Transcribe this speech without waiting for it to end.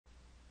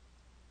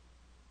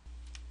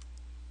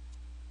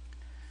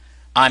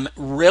I'm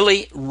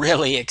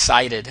really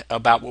excited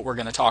about what we're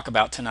going to talk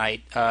about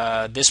tonight.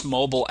 This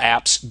mobile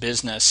apps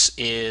business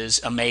is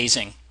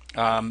amazing.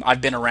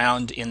 I've been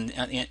around in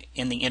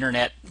the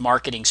internet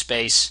marketing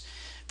space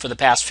for the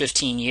past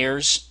 15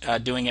 years,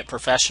 doing it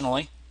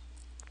professionally.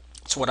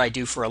 It's what I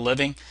do for a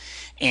living.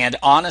 And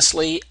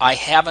honestly, I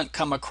haven't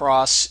come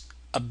across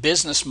a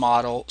business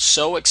model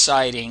so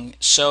exciting,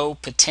 so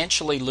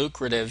potentially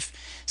lucrative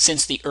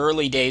since the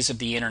early days of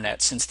the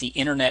internet, since the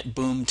internet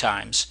boom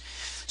times.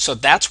 So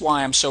that's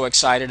why I'm so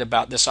excited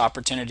about this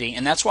opportunity,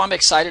 and that's why I'm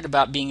excited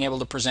about being able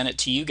to present it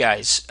to you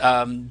guys,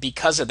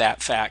 because of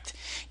that fact.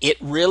 It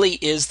really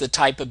is the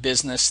type of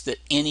business that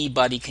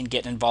anybody can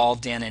get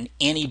involved in and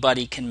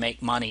anybody can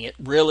make money. It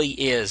really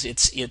is.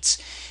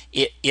 It's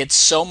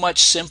so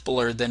much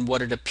simpler than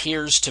what it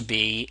appears to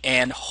be,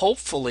 and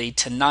hopefully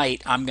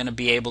tonight I'm going to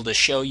be able to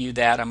show you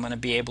that. I'm going to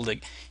be able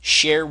to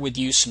share with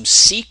you some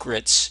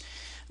secrets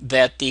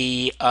that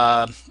the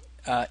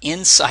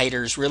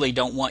insiders really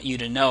don't want you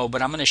to know,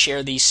 but I'm going to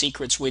share these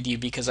secrets with you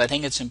because I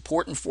think it's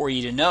important for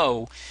you to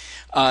know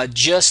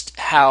just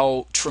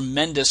how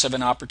tremendous of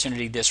an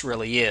opportunity this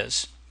really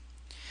is.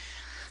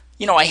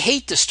 You know, I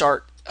hate to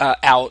start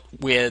out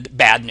with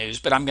bad news,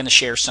 but I'm going to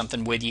share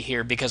something with you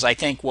here because I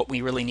think what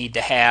we really need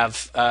to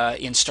have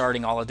in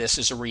starting all of this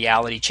is a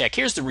reality check.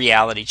 Here's the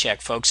reality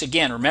check, folks.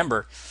 Again,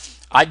 remember,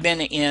 I've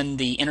been in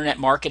the internet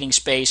marketing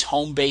space,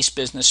 home-based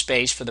business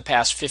space for the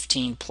past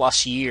 15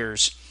 plus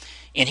years.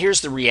 And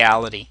here's the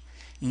reality.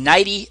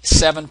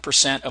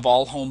 97% of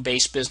all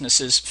home-based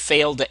businesses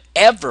fail to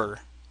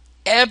ever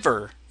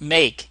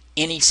make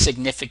any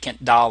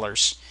significant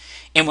dollars.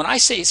 And when I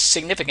say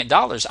significant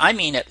dollars, I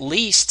mean at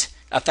least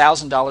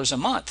 $1,000 a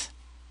month.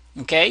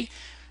 Okay?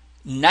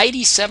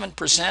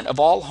 97% of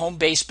all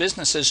home-based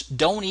businesses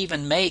don't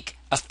even make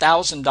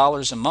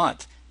 $1,000 a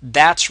month.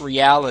 That's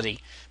reality.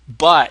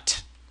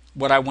 But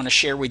what I want to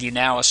share with you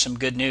now is some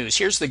good news.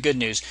 Here's the good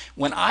news.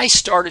 When I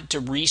started to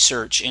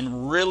research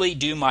and really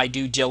do my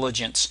due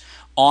diligence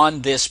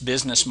on this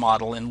business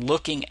model and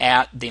looking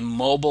at the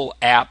mobile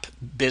app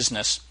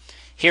business,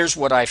 here's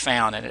what I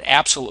found, and it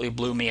absolutely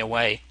blew me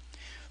away.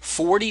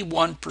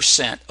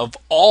 41% of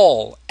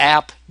all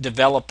app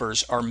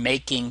developers are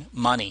making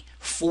money.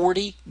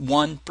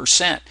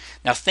 41%.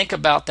 Now think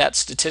about that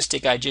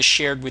statistic I just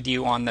shared with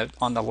you on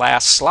the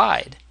last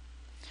slide.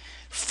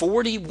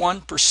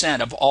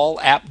 41% of all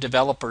app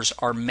developers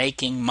are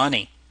making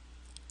money.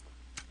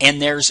 And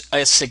there's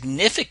a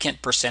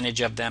significant percentage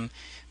of them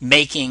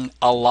making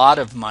a lot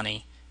of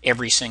money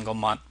every single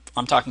month.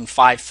 I'm talking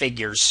 5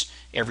 figures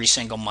every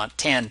single month,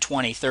 10,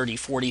 20, 30,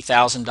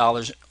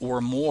 $40,000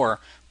 or more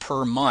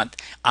per month.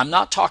 I'm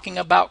not talking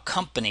about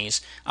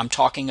companies. I'm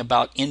talking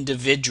about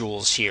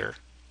individuals here.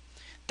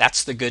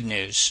 That's the good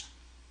news.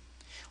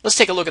 Let's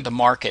take a look at the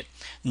market.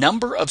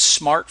 Number of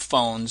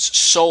smartphones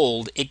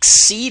sold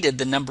exceeded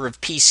the number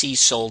of PCs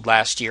sold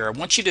last year. I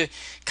want you to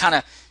kind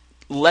of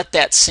let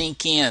that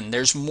sink in.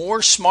 There's more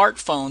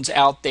smartphones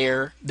out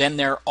there than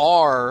there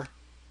are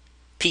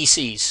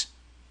PCs.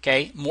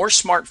 Okay? More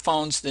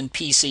smartphones than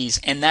PCs,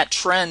 and that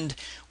trend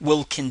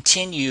will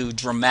continue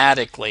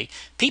dramatically.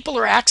 People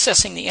are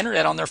accessing the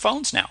internet on their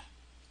phones now,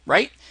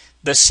 right?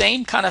 The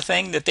same kind of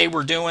thing that they're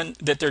doing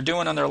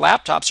on their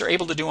laptops, they're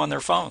able to do on their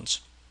phones.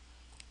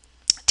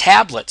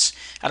 Tablets.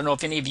 I don't know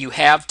if any of you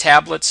have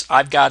tablets.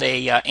 I've got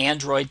a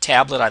Android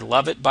tablet. I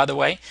love it, by the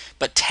way.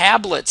 But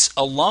tablets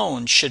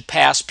alone should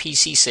pass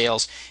PC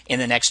sales in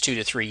the next 2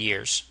 to 3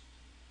 years.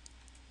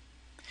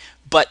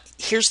 But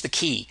here's the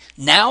key.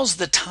 Now's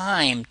the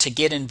time to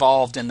get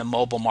involved in the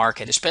mobile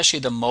market, especially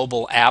the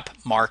mobile app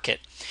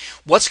market.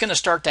 What's going to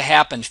start to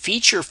happen?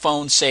 Feature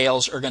phone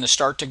sales are going to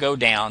start to go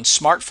down.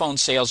 Smartphone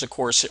sales, of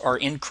course, are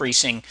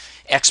increasing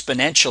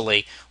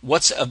exponentially.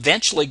 What's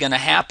eventually going to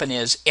happen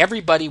is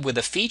everybody with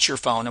a feature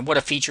phone, and what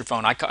a feature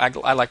phone,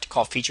 I like to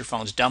call feature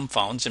phones dumb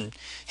phones. And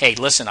hey,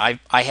 listen, I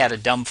had a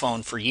dumb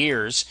phone for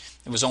years.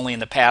 It was only in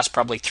the past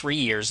probably 3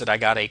 years that I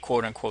got a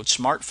quote-unquote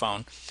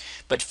smartphone.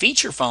 But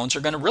feature phones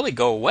are going to really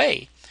go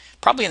away.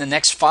 Probably in the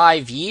next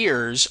 5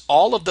 years,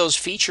 all of those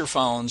feature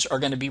phones are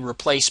going to be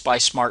replaced by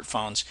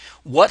smartphones.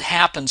 What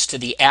happens to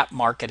the app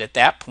market at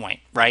that point,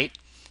 right?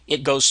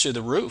 It goes through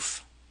the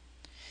roof.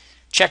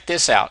 Check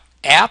this out.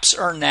 Apps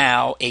are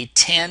now a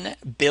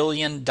 $10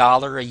 billion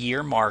a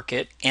year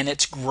market, and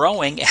it's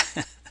growing.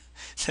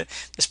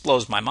 This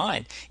blows my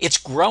mind. It's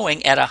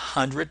growing at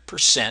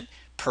 100%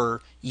 per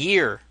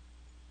year.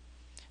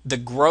 The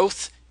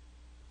growth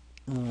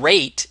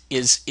rate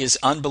is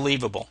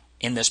unbelievable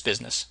in this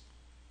business.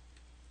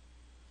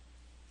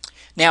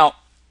 Now,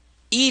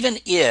 even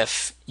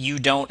if you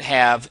don't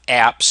have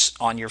apps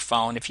on your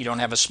phone, if you don't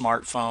have a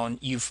smartphone,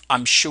 you've,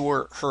 I'm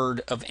sure,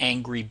 heard of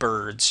Angry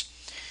Birds.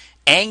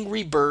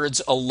 Angry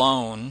Birds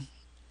alone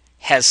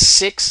has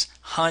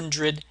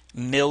 600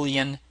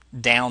 million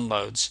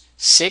downloads.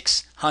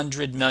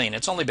 600 million.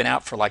 It's only been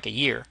out for like a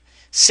year.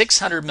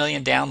 600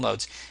 million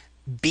downloads,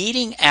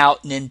 beating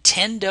out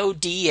Nintendo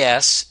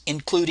DS,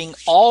 including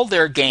all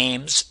their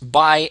games,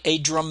 by a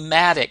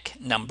dramatic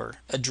number.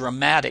 A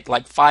dramatic,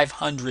 like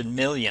 500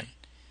 million.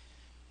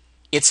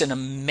 It's an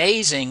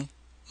amazing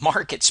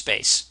market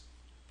space.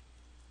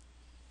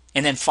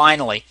 And then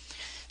finally,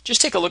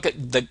 just take a look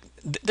at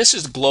this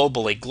is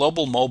globally,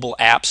 global mobile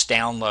apps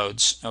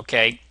downloads,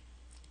 okay?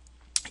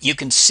 You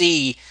can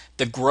see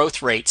the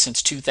growth rate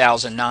since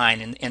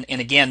 2009, and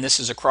again, this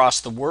is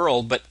across the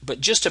world, but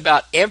just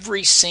about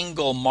every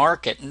single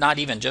market, not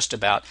even just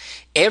about,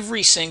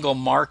 every single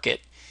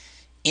market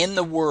in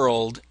the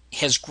world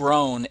has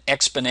grown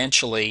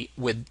exponentially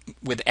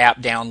with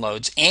app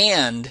downloads.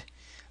 And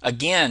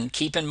again,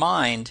 keep in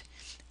mind,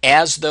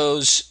 as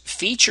those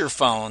feature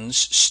phones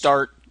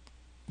start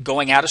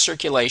going out of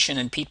circulation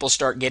and people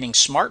start getting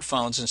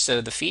smartphones instead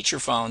of the feature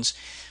phones,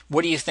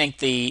 what do you think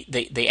the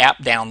app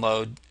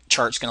download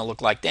chart's going to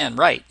look like then?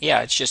 Right,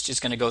 yeah, it's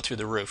going to go through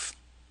the roof.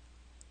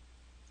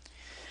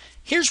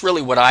 Here's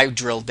really what I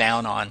drilled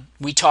down on.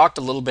 We talked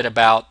a little bit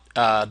about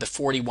the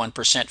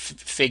 41%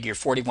 figure.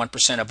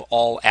 41% of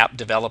all app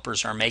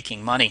developers are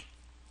making money.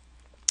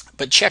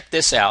 But check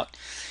this out.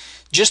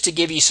 Just to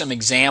give you some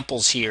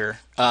examples here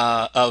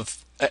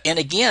and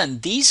again,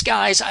 these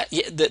guys,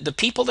 the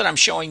people that I'm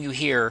showing you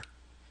here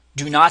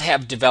do not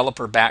have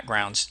developer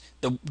backgrounds.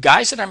 The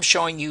guys that I'm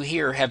showing you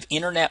here have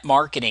internet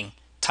marketing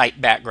type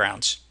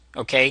backgrounds.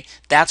 Okay,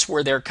 that's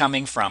where they're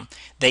coming from.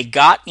 They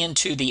got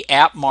into the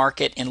app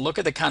market, and look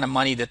at the kind of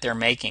money that they're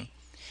making.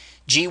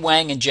 G.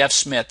 Wang and Jeff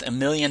Smith, $1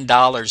 million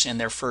in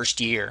their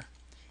first year.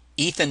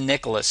 Ethan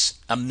Nicholas,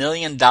 $1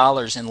 million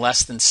in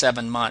less than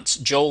 7 months.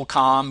 Joel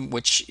Comm,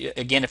 which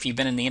again, if you've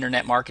been in the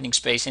internet marketing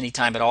space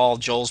anytime at all,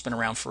 Joel's been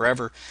around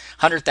forever.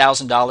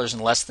 $100,000 in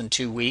less than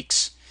 2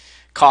 weeks.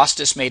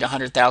 Costas made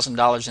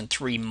 $100,000 in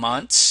 3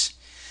 months.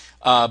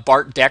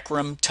 Bart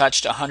Deckram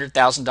touched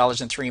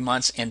 $100,000 in 3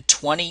 months and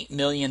 20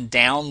 million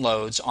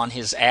downloads on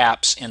his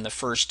apps in the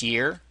first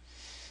year.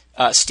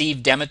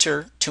 Steve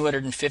Demeter,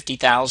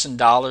 $250,000,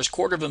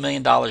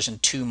 $250,000 in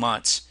 2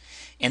 months.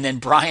 And then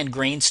Brian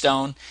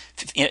Greenstone,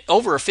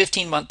 over a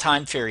 15-month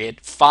time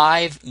period,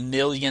 $5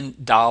 million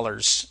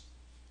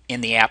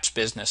in the apps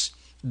business.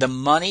 The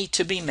money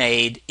to be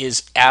made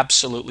is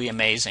absolutely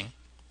amazing.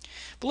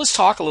 But let's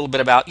talk a little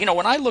bit about,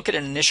 when I look at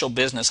an initial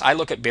business, I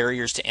look at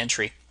barriers to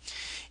entry.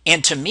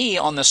 And to me,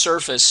 on the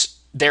surface,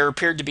 there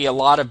appeared to be a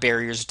lot of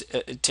barriers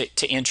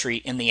to entry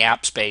in the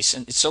app space.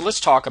 And so let's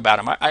talk about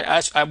them.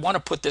 I want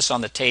to put this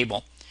on the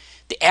table.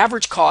 The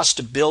average cost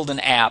to build an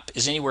app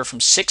is anywhere from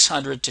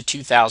 $600 to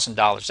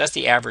 $2,000. That's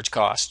the average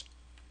cost.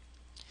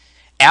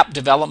 App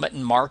development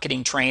and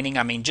marketing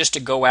training, just to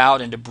go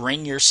out and to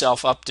bring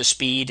yourself up to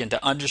speed and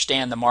to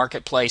understand the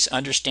marketplace,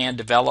 understand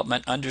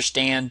development,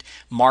 understand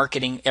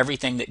marketing,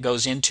 everything that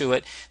goes into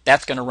it,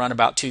 that's going to run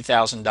about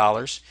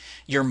 $2,000.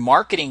 Your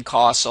marketing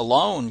costs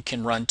alone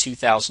can run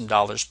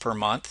 $2,000 per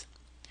month.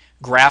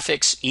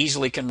 Graphics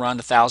easily can run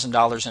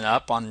 $1,000 and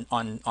up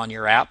on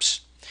your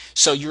apps.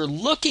 So you're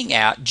looking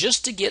at,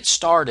 just to get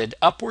started,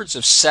 upwards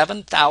of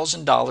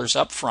 $7,000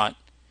 up front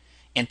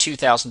and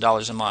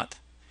 $2,000 a month.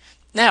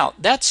 Now,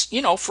 that's,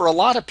 for a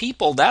lot of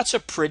people, that's a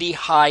pretty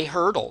high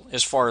hurdle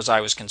as far as I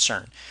was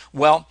concerned.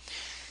 Well,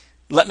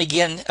 let me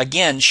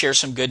again share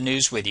some good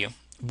news with you.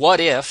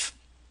 What if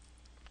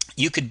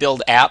you could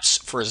build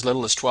apps for as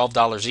little as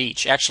 $12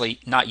 each? Actually,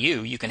 not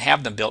you can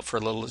have them built for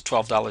as little as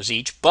 $12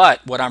 each,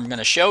 but what I'm going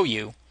to show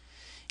you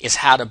is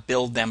how to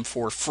build them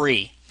for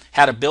free.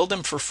 How to build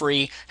them for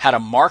free, how to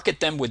market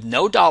them with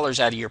no dollars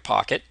out of your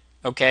pocket,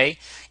 okay,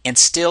 and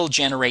still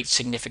generate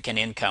significant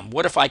income.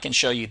 What if I can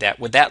show you that?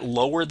 Would that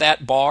lower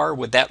that bar?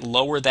 Would that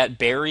lower that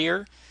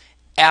barrier?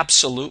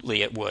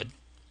 Absolutely it would.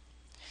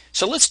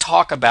 So let's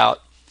talk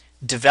about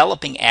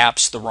developing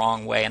apps the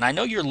wrong way. And I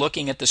know you're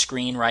looking at the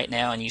screen right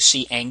now and you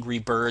see Angry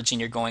Birds and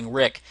you're going,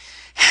 Rick,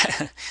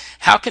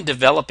 how can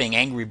developing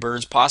Angry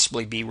Birds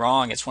possibly be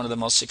wrong? It's one of the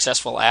most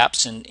successful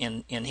apps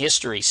in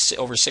history.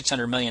 Over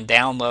 600 million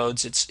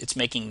downloads. It's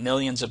making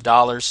millions of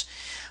dollars.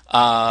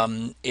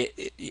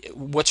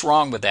 What's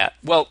wrong with that?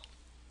 Well,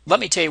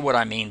 let me tell you what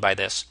I mean by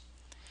this.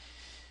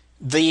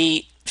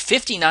 The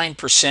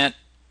 59%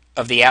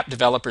 of the app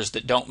developers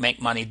that don't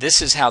make money,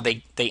 this is how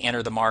they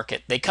enter the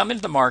market. They come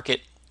into the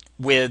market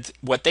with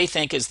what they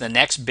think is the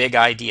next big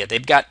idea.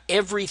 They've got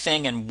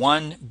everything in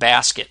one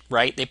basket,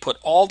 right? They put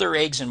all their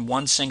eggs in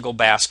one single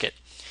basket.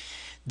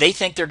 They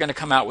think they're going to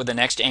come out with the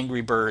next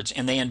Angry Birds,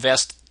 and they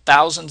invest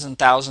thousands and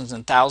thousands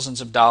and thousands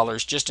of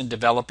dollars just in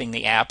developing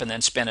the app, and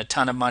then spend a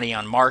ton of money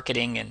on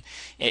marketing and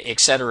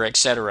et cetera,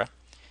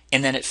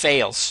 and then it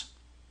fails.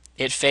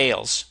 It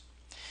fails.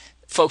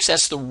 Folks,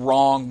 that's the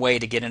wrong way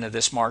to get into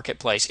this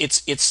marketplace.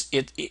 It's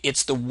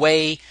the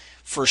way,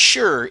 for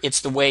sure,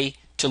 it's the way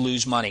to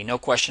lose money, no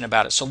question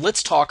about it. So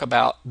let's talk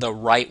about the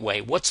right way.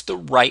 What's the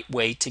right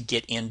way to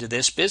get into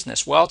this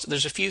business? Well,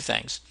 there's a few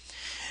things.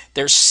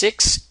 There's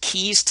 6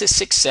 keys to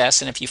success,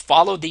 and if you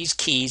follow these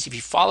keys, if you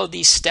follow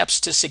these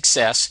steps to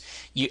success,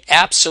 you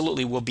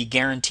absolutely will be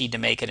guaranteed to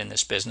make it in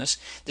this business.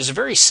 There's a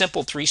very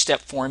simple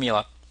 3-step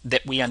formula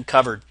that we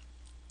uncovered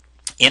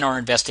in our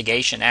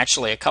investigation.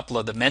 Actually, a couple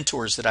of the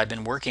mentors that I've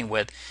been working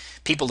with,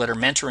 people that are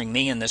mentoring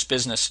me in this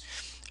business,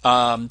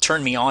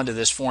 turned me on to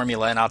this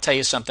formula, and I'll tell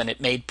you something,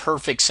 it made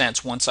perfect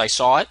sense once I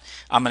saw it.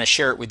 I'm going to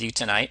share it with you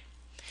tonight.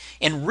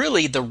 And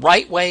really, the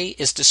right way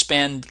is to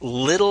spend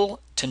little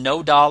to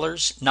no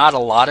dollars, not a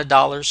lot of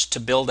dollars, to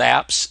build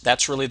apps.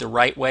 That's really the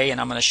right way,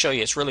 and I'm going to show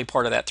you it's really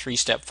part of that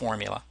three-step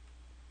formula.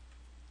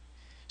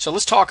 So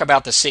let's talk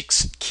about the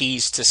 6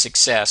 keys to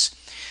success.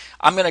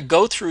 I'm going to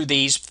go through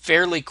these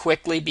fairly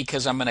quickly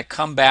because I'm going to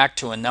come back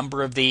to a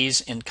number of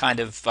these and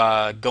kind of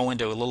go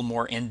into a little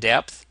more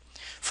in-depth.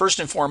 First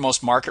and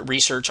foremost, market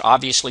research.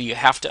 Obviously, you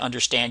have to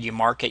understand your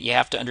market. You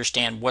have to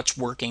understand what's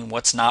working,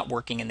 what's not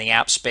working in the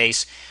app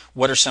space.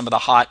 What are some of the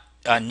hot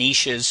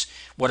niches?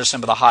 What are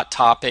some of the hot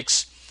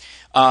topics?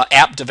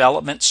 App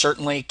development,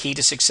 certainly key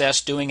to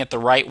success, doing it the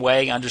right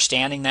way,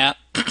 understanding that.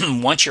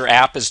 Once your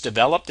app is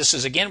developed, this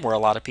is again where a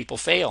lot of people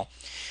fail.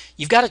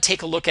 You've got to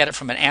take a look at it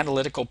from an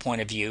analytical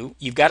point of view.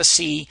 You've got to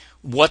see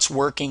what's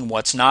working,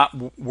 what's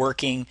not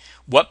working,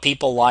 what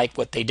people like,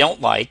 what they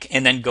don't like,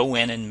 and then go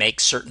in and make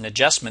certain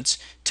adjustments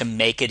to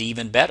make it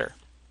even better.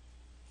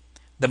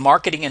 The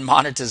marketing and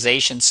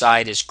monetization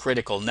side is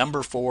critical.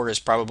 Number 4 is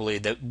probably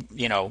the,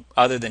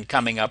 other than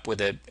coming up with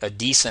a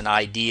decent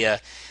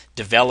idea,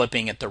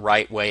 developing it the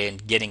right way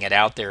and getting it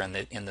out there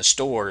in the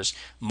stores,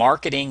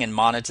 marketing and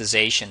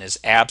monetization is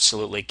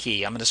absolutely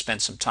key. I'm going to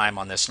spend some time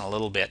on this in a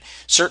little bit.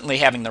 Certainly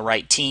having the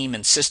right team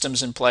and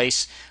systems in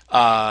place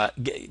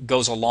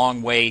goes a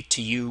long way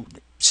to you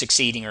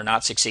succeeding or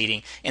not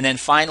succeeding. And then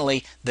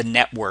finally, the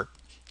network.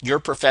 Your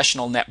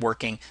professional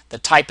networking, the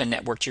type of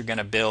network you're going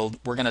to build.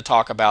 We're going to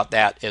talk about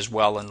that as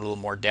well in a little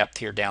more depth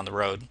here down the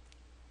road.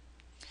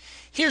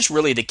 Here's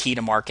really the key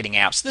to marketing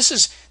apps. This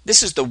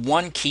is the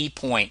one key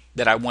point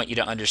that I want you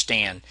to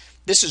understand.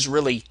 This is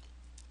really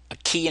a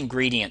key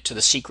ingredient to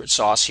the secret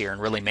sauce here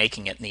and really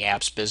making it in the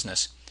apps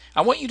business.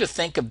 I want you to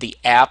think of the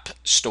App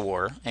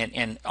Store,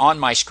 and on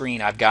my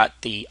screen I've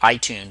got the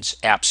iTunes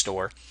App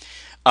Store,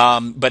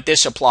 but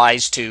this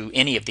applies to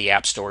any of the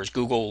app stores,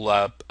 Google,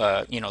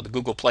 the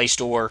Google Play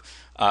Store,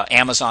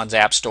 Amazon's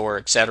App Store,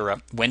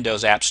 etc.,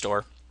 Windows App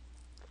Store.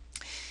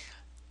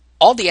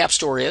 All the App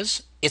Store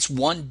is, it's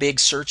one big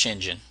search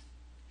engine.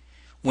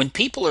 When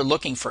people are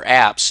looking for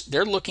apps,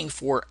 they're looking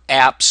for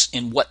apps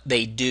in what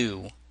they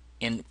do,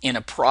 in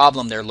a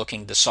problem they're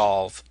looking to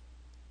solve.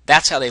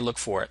 That's how they look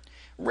for it.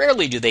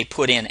 Rarely do they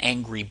put in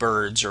Angry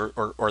Birds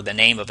or the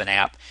name of an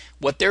app.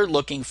 What they're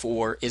looking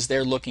for is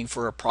they're looking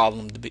for a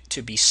problem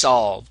to be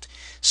solved.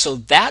 So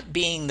that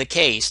being the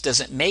case, does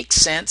it make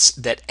sense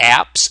that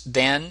apps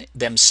then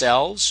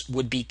themselves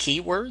would be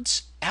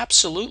keywords?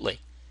 Absolutely.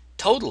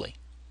 Totally.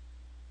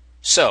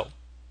 So,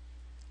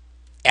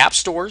 app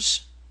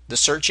stores, the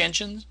search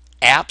engines,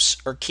 apps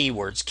are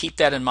keywords. Keep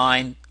that in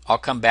mind. I'll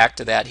come back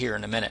to that here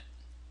in a minute.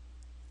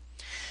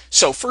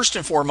 So first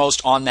and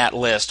foremost on that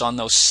list, on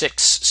those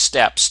 6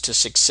 steps to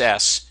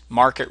success,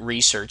 market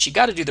research. You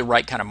got to do the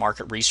right kind of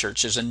market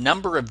research. There's a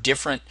number of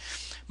different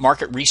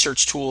market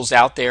research tools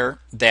out there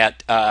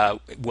that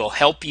will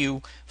help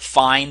you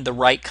find the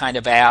right kind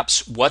of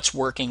apps, what's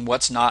working,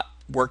 what's not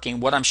working.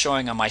 What I'm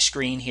showing on my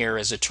screen here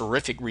is a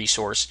terrific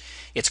resource.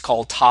 It's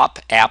called Top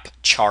App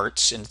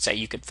Charts, and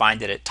you can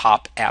find it at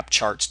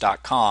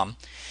topappcharts.com.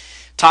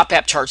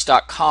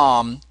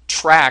 Topappcharts.com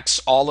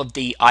tracks all of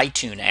the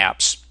iTunes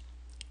apps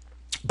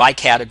by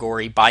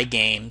category, by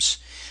games,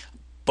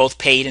 both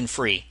paid and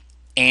free.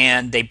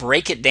 And they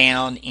break it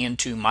down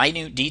into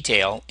minute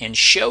detail and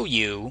show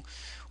you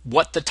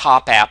what the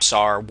top apps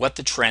are, what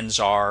the trends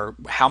are,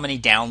 how many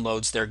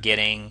downloads they're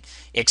getting,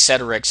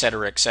 etc.,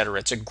 etc., etc.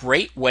 It's a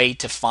great way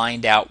to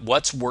find out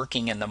what's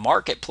working in the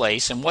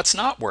marketplace and what's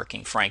not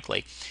working,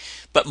 frankly.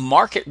 But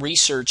market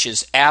research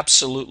is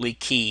absolutely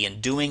key,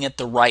 and doing it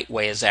the right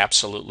way is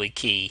absolutely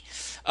key.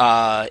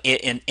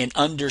 In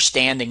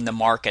understanding the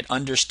market,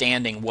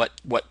 understanding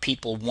what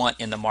people want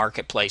in the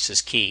marketplace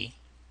is key.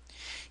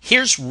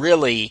 Here's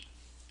really,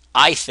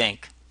 I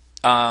think,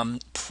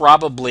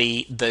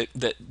 probably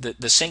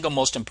the single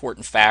most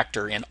important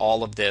factor in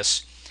all of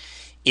this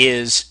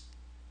is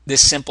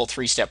this simple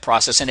 3-step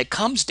process, and it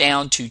comes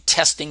down to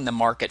testing the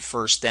market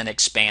first, then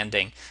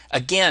expanding.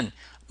 Again,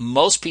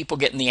 most people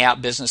get in the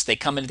app business, they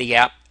come into the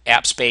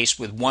app space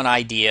with one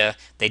idea,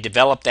 they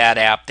develop that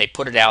app, they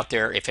put it out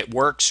there. If it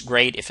works,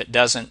 great. If it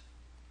doesn't,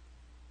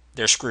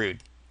 they're screwed.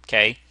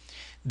 Okay?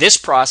 This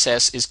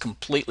process is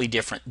completely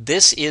different.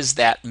 This is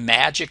that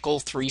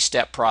magical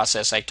 3-step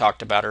process I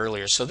talked about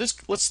earlier. So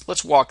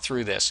let's walk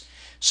through this.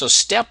 So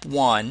step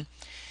 1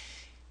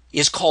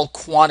 is called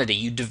quantity.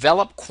 You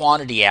develop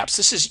quantity apps.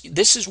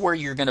 This is where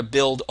you're going to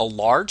build a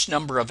large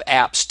number of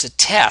apps to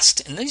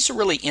test. And these are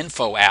really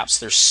info apps.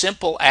 They're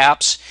simple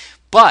apps,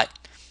 but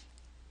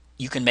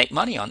you can make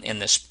money in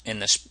this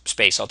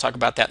space. I'll talk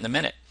about that in a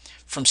minute.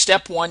 From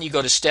step 1, you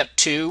go to step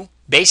 2.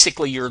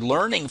 Basically, you're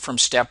learning from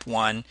step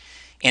 1.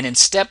 And in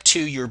step 2,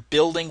 you're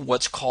building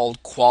what's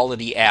called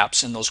quality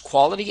apps. And those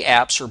quality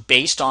apps are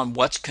based on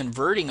what's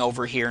converting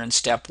over here in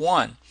step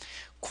 1.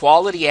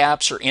 Quality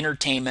apps are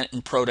entertainment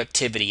and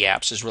productivity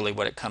apps is really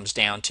what it comes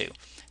down to.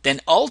 Then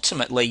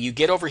ultimately you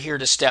get over here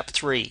to step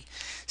 3.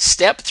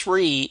 Step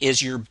 3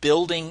 is you're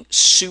building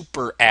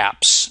super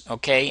apps,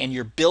 okay? And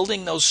you're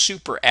building those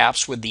super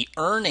apps with the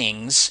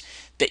earnings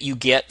that you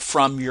get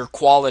from your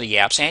quality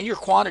apps and your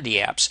quantity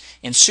apps.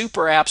 And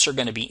super apps are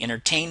going to be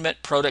entertainment,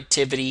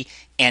 productivity,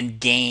 and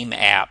game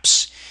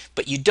apps.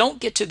 But you don't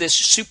get to this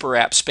super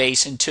app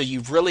space until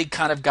you've really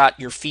kind of got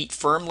your feet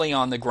firmly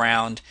on the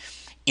ground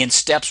in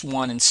steps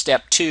 1 and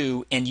step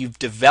 2, and you've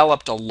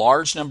developed a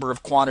large number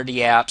of quantity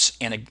apps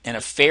and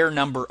a fair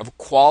number of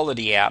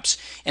quality apps.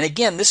 And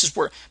again, this is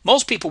where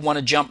most people want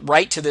to jump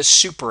right to this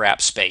super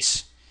app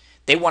space.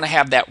 They want to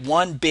have that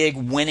one big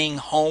winning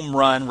home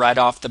run right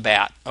off the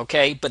bat,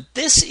 okay? But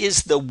this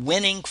is the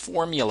winning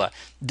formula.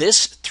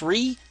 This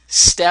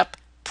 3-step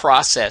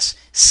process.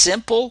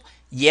 Simple,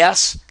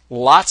 yes,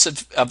 lots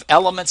of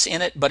elements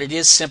in it, but it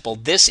is simple.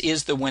 This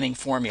is the winning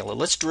formula.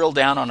 Let's drill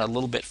down on it a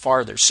little bit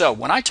farther. So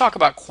when I talk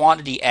about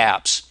quantity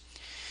apps,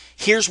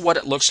 here's what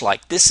it looks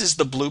like. This is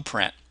the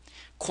blueprint.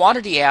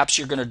 Quantity apps,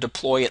 you're going to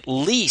deploy at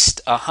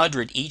least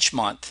 100 each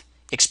month,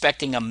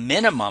 expecting a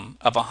minimum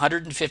of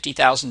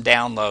 150,000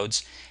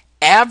 downloads,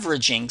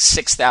 averaging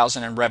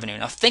 6,000 in revenue.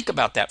 Now think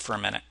about that for a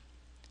minute.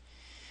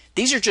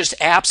 These are just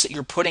apps that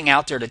you're putting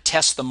out there to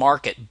test the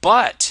market,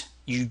 but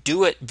you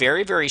do it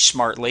very, very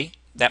smartly.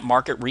 That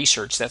market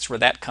research, that's where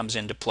that comes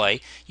into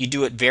play. You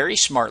do it very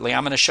smartly.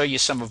 I'm going to show you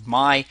some of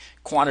my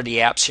quantity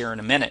apps here in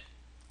a minute.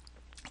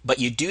 But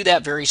you do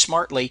that very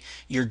smartly.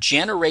 You're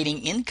generating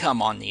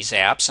income on these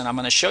apps, and I'm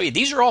going to show you.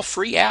 These are all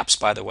free apps,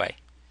 by the way.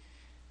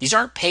 These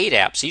aren't paid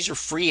apps. These are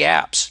free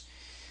apps.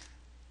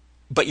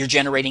 But you're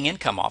generating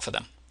income off of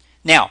them.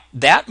 Now,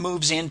 that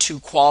moves into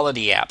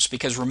quality apps,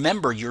 because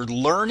remember, you're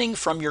learning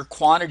from your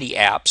quantity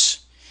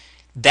apps.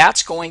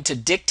 That's going to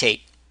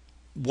dictate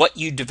what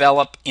you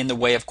develop in the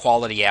way of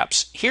quality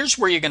apps. Here's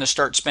where you're going to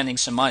start spending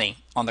some money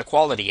on the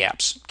quality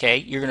apps. Okay,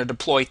 you're going to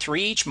deploy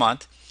 3 each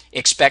month.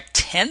 Expect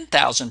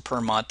 10,000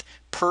 per month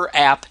per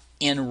app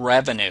in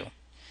revenue.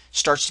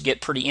 Starts to get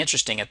pretty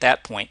interesting at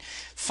that point.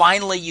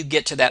 Finally, you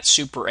get to that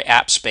super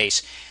app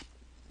space.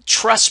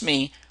 Trust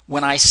me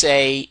when I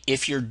say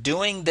if you're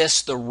doing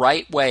this the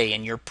right way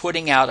and you're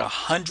putting out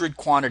 100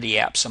 quantity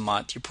apps a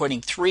month, you're putting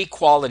 3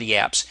 quality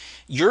apps,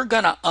 you're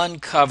going to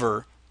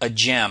uncover a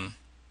gem.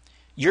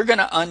 You're going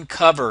to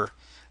uncover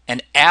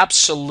an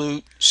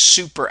absolute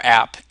super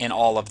app in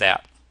all of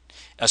that.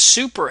 A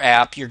super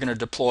app, you're going to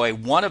deploy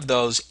one of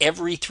those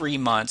every 3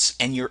 months,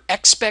 and your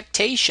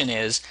expectation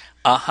is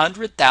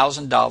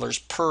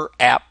 $100,000 per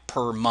app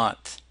per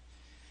month.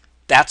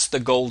 That's the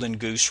golden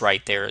goose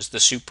right there, is the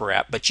super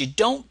app. But you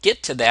don't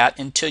get to that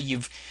until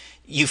you've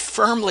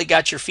firmly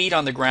got your feet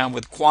on the ground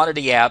with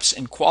quantity apps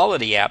and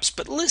quality apps.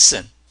 But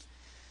listen,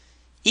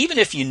 even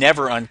if you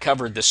never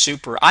uncovered the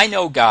super, I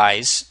know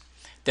guys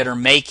that are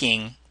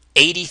making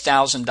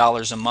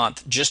 $80,000 a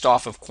month just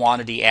off of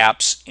quantity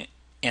apps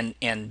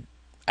and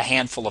a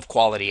handful of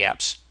quality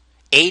apps.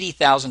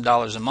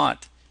 $80,000 a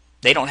month.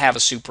 They don't have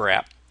a super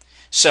app.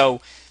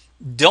 So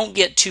don't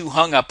get too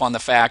hung up on the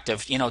fact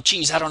of,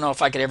 geez, I don't know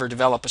if I could ever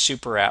develop a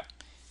super app.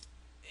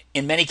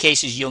 In many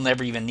cases, you'll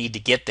never even need to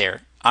get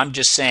there. I'm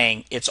just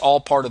saying it's all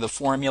part of the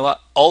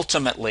formula.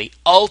 Ultimately,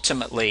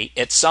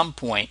 at some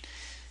point,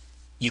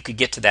 you could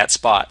get to that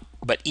spot.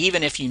 But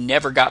even if you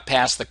never got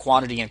past the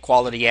quantity and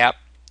quality app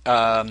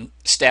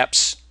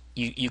steps,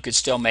 you could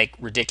still make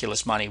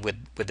ridiculous money with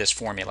this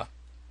formula.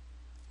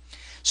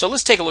 So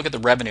let's take a look at the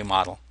revenue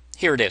model.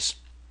 Here it is.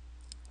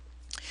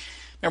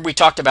 Remember, we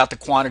talked about the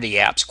quantity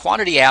apps.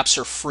 Quantity apps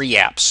are free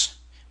apps,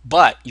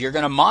 but you're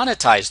going to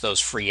monetize those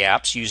free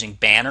apps using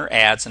banner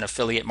ads and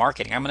affiliate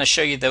marketing. I'm going to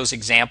show you those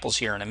examples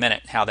here in a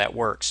minute, how that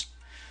works.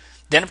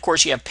 Then, of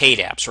course, you have paid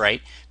apps,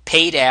 right?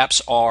 Paid apps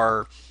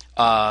are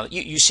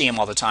you see them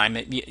all the time.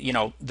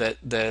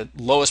 The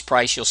lowest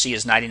price you'll see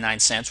is 99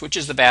 cents, which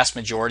is the vast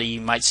majority.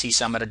 You might see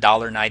some at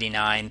 $1.99,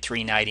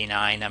 $3.99.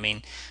 I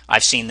mean,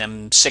 I've seen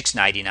them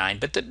 $6.99,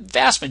 but the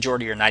vast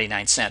majority are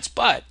 99 cents.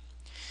 But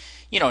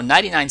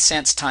 99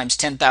 cents times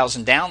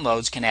 10,000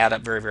 downloads can add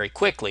up very, very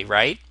quickly,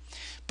 right?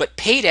 But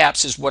paid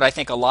apps is what I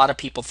think a lot of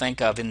people think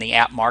of in the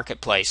app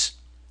marketplace.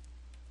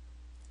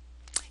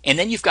 And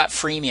then you've got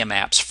freemium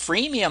apps.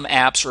 Freemium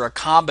apps are a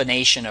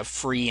combination of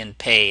free and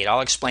paid.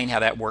 I'll explain how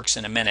that works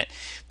in a minute.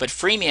 But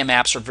freemium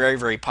apps are very,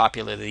 very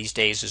popular these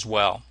days as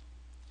well.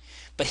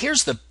 But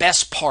here's the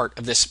best part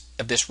of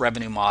this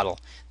revenue model.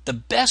 The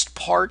best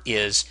part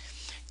is,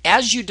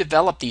 as you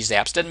develop these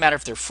apps, doesn't matter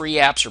if they're free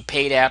apps or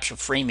paid apps or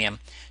freemium,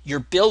 you're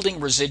building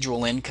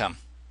residual income.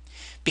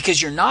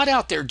 Because you're not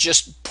out there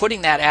just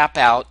putting that app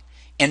out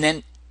and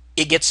then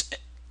it gets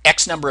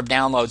X number of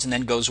downloads and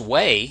then goes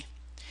away.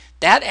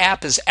 That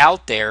app is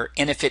out there,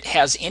 and if it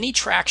has any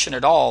traction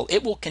at all,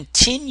 it will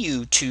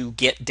continue to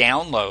get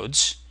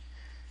downloads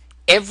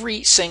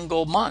every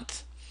single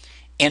month.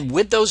 And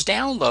with those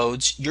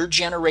downloads, you're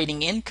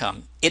generating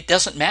income. It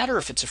doesn't matter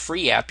if it's a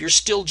free app, you're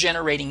still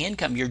generating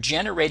income. You're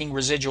generating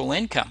residual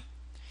income.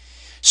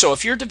 So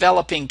if you're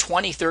developing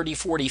 20, 30,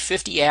 40,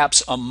 50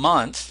 apps a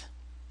month,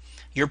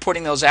 you're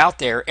putting those out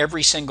there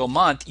every single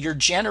month, you're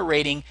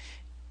generating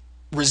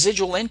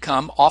residual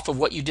income off of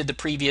what you did the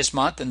previous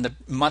month and the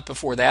month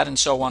before that, and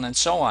so on and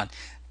so on.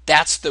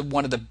 That's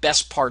one of the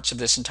best parts of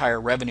this entire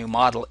revenue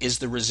model, is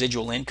the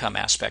residual income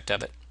aspect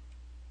of it.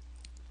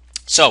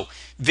 So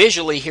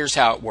visually, here's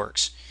how it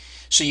works.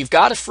 So you've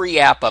got a free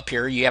app up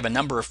here. You have a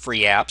number of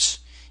free apps.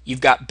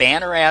 You've got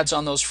banner ads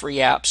on those free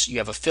apps. You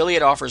have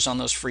affiliate offers on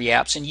those free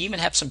apps, and you even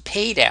have some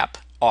paid app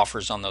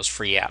offers on those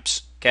free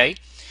apps. Okay.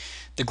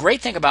 The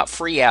great thing about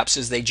free apps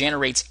is they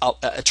generate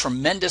a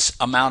tremendous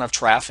amount of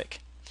traffic.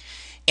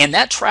 And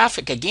that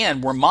traffic,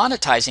 again, we're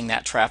monetizing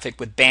that traffic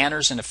with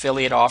banners and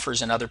affiliate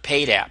offers and other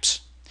paid apps.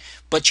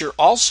 But you're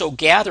also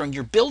gathering,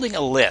 you're building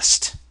a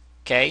list.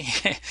 Okay?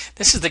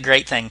 This is the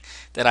great thing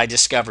that I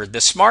discovered. The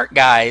smart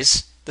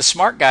guys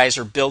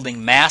are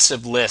building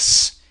massive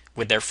lists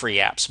with their free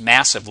apps,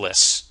 massive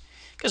lists.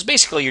 Because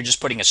basically you're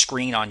just putting a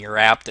screen on your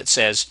app that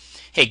says,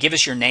 hey, give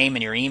us your name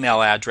and your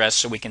email address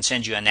so we can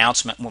send you an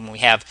announcement when we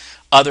have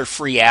other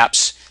free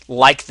apps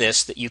like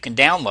this that you can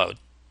download.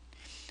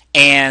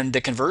 And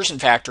the conversion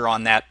factor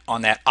on that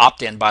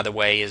opt-in, by the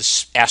way,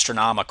 is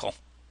astronomical.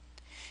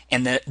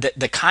 And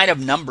the kind of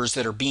numbers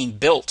that are being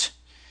built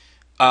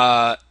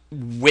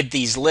with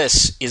these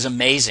lists is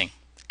amazing.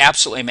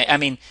 Absolutely amazing. I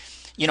mean,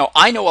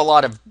 I know a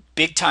lot of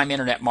big-time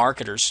internet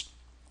marketers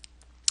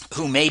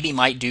who maybe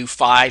might do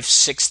 5,000,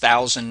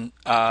 6,000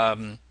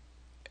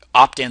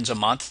 opt-ins a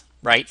month,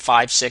 right?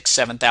 5,000,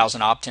 6,000,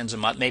 7,000 opt-ins a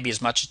month, maybe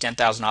as much as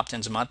 10,000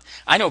 opt-ins a month.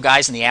 I know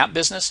guys in the app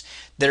business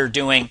that are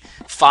doing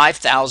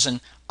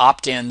 5,000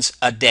 opt-ins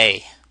a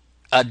day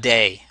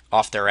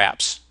off their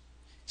apps.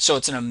 So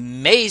it's an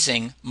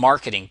amazing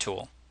marketing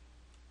tool.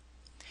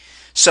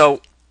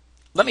 So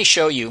let me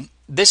show you.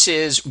 This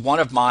is one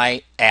of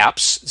my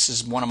apps. This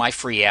is one of my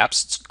free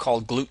apps. It's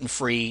called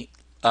Gluten-Free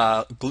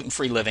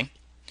Living.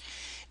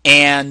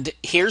 And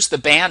here's the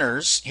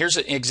banners. Here's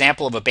an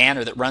example of a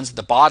banner that runs at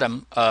the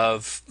bottom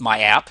of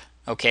my app,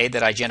 okay,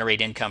 that I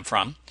generate income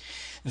from.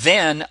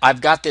 Then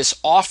I've got this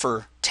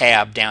offer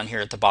tab down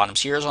here at the bottom.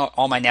 So here's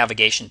all my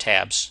navigation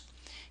tabs.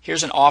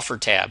 Here's an offer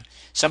tab.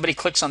 Somebody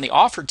clicks on the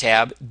offer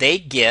tab, they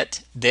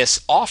get this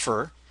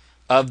offer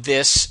of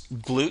this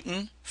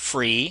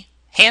gluten-free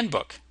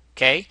handbook,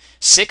 okay?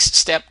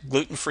 6-step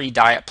gluten-free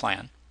diet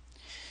plan.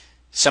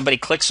 Somebody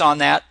clicks on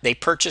that, they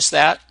purchase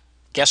that.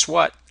 Guess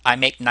what? I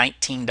make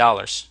 $19.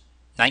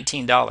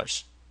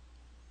 $19.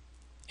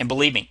 And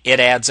believe me, it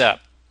adds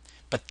up.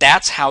 But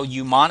that's how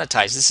you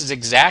monetize. This is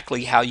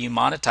exactly how you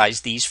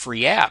monetize these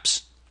free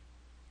apps.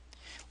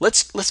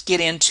 Let's get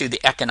into the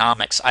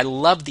economics. I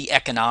love the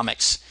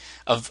economics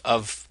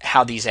of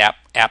how these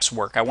apps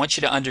work. I want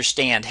you to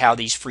understand how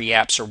these free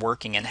apps are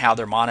working and how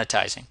they're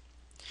monetizing.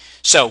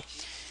 So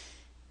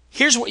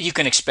here's what you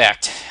can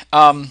expect.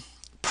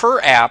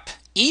 Per app,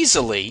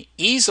 easily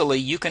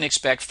you can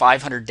expect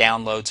 500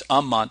 downloads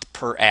a month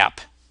per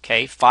app.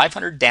 Okay,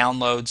 500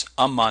 downloads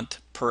a month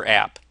per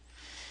app.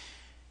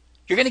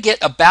 You're going to get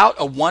about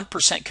a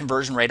 1%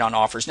 conversion rate on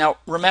offers. Now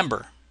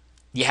remember,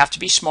 you have to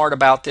be smart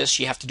about this.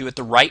 You have to do it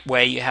the right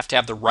way. You have to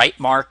have the right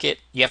market.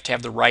 You have to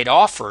have the right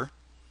offer.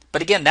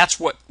 But again, that's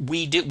what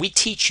we do. We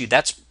teach you.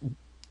 That's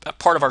a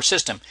part of our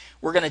system.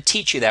 We're going to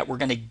teach you that. We're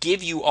going to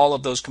give you all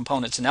of those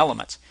components and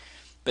elements.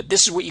 But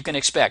this is what you can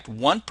expect.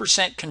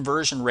 1%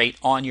 conversion rate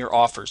on your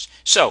offers.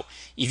 So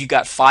if you've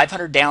got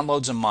 500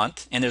 downloads a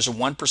month and there's a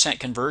 1%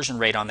 conversion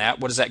rate on that,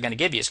 what is that going to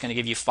give you? It's going to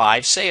give you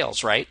 5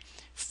 sales, right?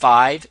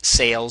 5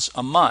 sales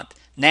a month.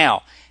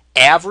 Now,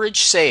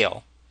 average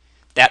sale,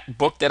 that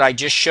book that I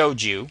just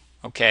showed you,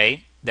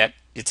 okay, that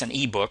it's an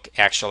ebook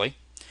actually,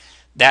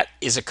 that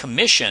is a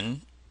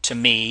commission to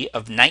me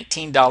of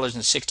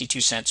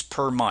 $19.62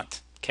 per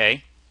month,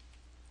 okay?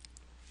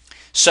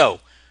 So,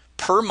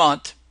 per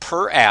month,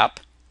 per app,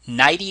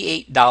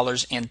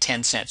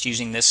 $98.10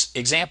 using this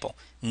example.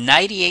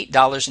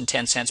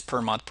 $98.10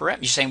 per month per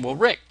app. You're saying, well,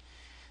 Rick,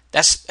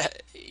 that's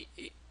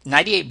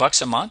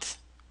 $98 a month?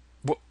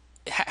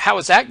 How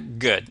is that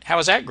good? How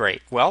is that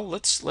great? Well,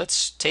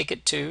 let's take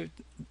it to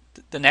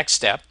the next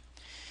step.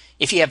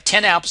 If you have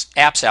 10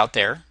 apps out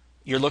there,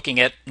 you're looking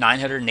at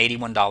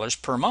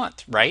 $981 per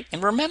month, right?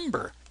 And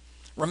remember,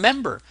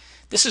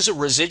 this is a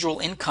residual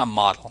income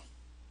model.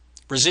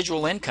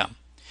 Residual income.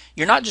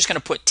 You're not just going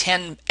to put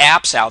 10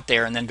 apps out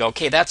there and then go,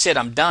 okay, that's it,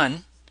 I'm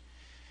done.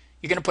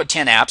 You're going to put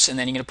 10 apps, and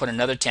then you're going to put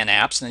another 10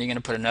 apps, and then you're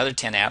going to put another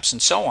 10 apps,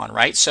 and so on,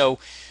 right? So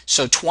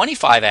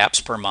 25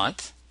 apps per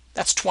month,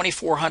 that's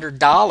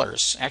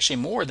 $2,400, actually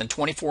more than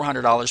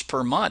 $2,400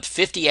 per month.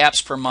 50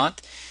 apps per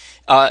month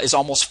is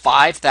almost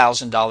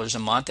 $5,000 a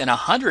month, and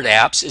 100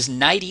 apps is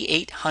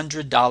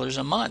 $9,800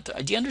 a month.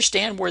 Do you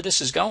understand where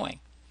this is going?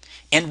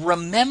 And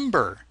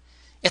remember,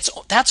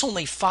 that's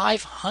only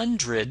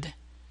 500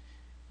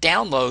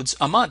 downloads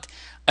a month.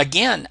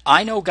 Again,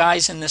 I know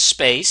guys in this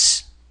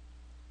space,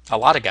 a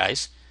lot of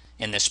guys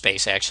in this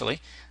space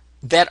actually,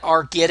 that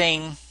are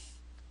getting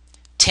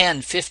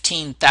 10,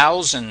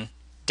 15,000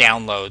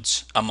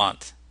 downloads a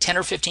month. 10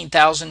 or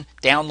 15,000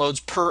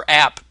 downloads per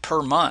app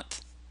per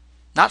month,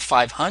 not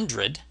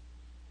 500.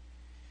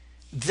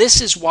 This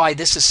is why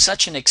this is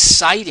such an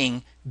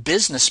exciting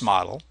business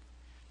model.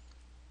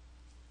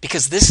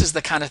 because this is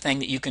the kind of thing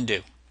that you can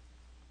do.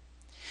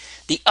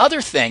 The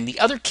other thing, the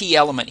other key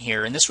element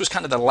here, and this was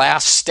kind of the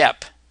last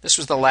step. This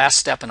was the last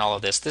step in all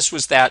of this. This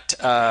was that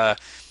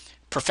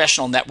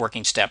professional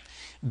networking step.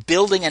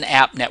 Building an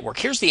app network.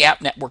 Here's the app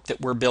network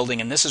that we're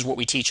building, and this is what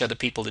we teach other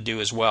people to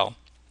do as well.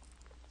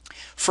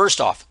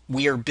 First off,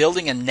 we are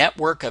building a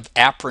network of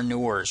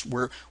appreneurs.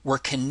 We're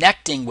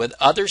connecting with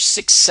other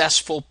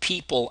successful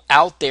people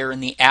out there in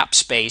the app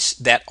space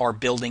that are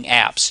building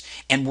apps,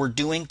 and we're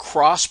doing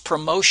cross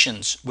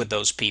promotions with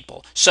those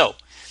people. So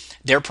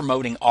they're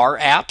promoting our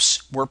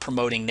apps, we're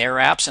promoting their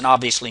apps, and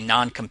obviously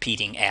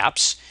non-competing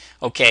apps.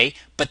 Okay,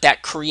 but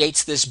that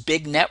creates this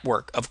big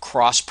network of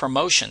cross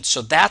promotion.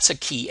 So that's a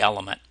key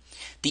element.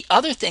 The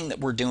other thing that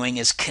we're doing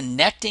is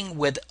connecting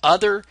with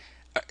other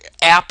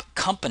app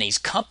companies,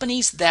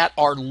 companies that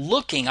are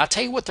looking. I'll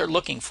tell you what they're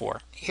looking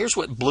for. Here's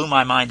what blew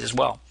my mind as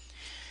well.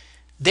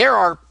 There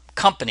are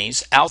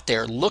companies out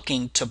there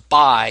looking to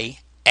buy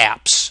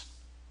apps.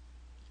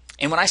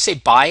 And when I say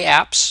buy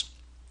apps,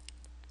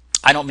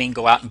 I don't mean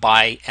go out and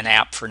buy an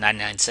app for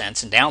 99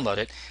 cents and download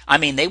it. I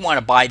mean they want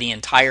to buy the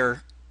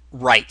entire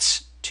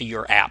rights to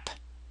your app.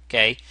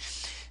 Okay,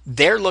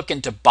 they're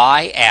looking to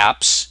buy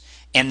apps,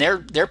 and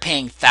they're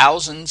paying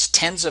thousands,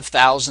 tens of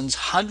thousands,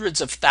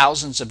 hundreds of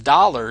thousands of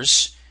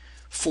dollars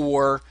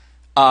for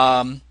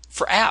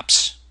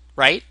apps,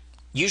 right?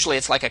 Usually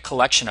it's like a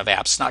collection of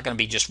apps. It's not going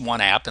to be just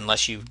one app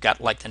unless you've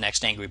got like the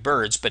next Angry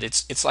Birds, but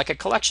it's like a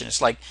collection.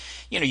 It's like,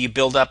 you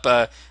build up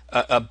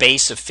a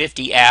base of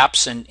 50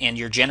 apps, and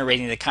you're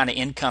generating the kind of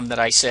income that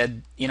I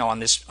said, on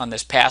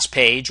this past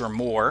page or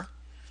more.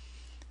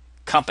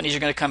 Companies are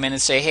going to come in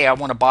and say, hey, I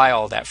want to buy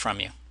all of that from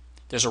you.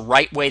 There's a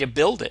right way to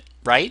build it,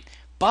 right?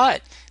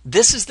 But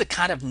this is the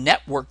kind of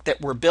network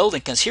that we're building,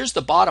 because here's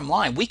the bottom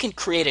line. We can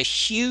create a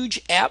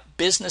huge app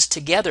business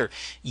together.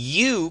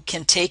 You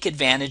can take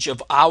advantage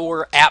of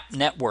our app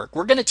network.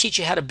 We're going to teach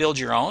you how to build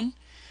your own,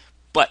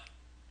 but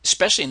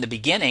especially in the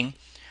beginning,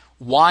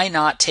 why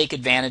not take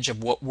advantage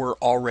of what we're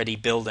already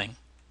building?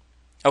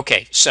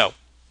 Okay, so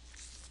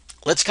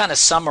let's kind of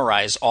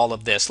summarize all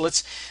of this.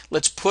 Let's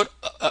put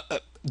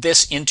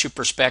this into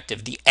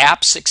perspective. The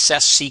app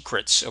success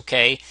secrets,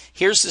 okay?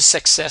 Here's the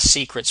success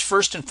secrets.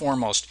 First and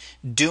foremost,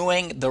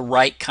 doing the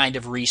right kind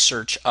of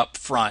research up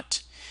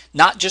front.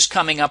 Not just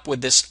coming up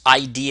with this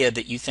idea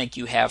that you think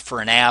you have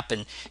for an app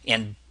and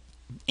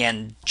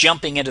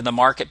jumping into the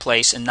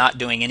marketplace and not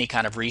doing any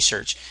kind of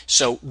research.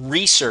 So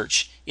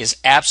research is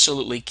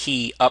absolutely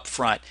key up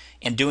front,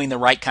 and doing the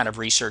right kind of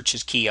research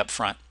is key up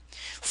front.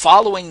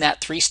 Following that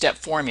three-step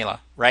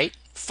formula, right?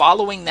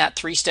 Following that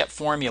three-step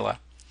formula,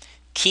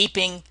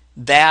 keeping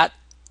that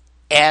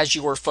as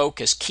your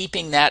focus,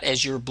 keeping that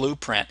as your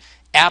blueprint,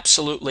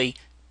 absolutely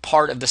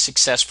part of the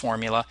success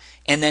formula.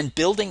 And then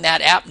building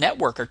that app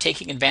network, or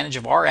taking advantage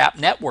of our app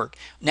network.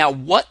 Now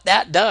what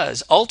that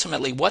does,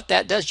 ultimately what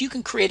that does, you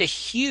can create a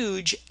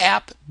huge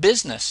app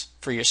business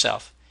for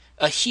yourself.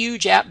 A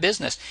huge app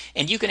business.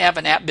 And you can have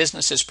an app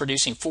business that's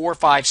producing $4,000,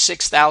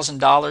 $5,000,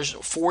 $6,000,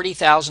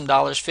 $40,000,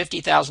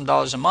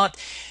 $50,000 a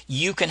month.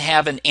 You can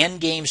have an end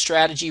game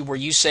strategy where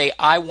you say,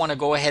 I want to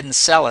go ahead and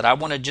sell it. I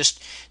want to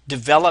just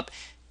develop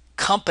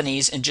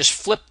companies and just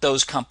flip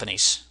those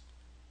companies.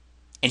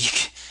 And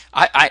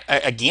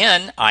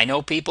I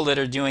know people that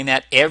are doing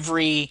that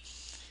every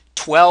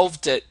 12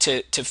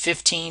 to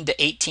 15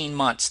 to 18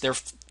 months.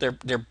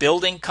 They're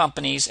building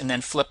companies and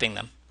then flipping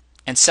them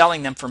and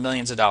selling them for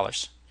millions of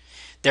dollars.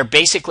 They're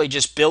basically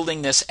just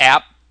building this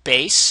app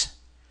base,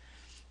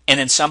 and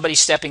then somebody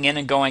stepping in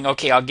and going,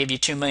 okay, I'll give you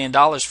 $2 million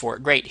for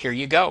it. Great, here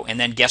you go. And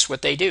then guess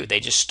what they do? They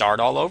just start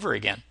all over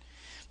again.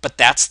 But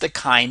that's the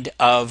kind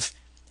of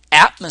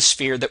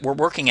atmosphere that we're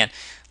working in.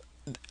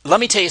 Let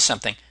me tell you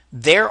something.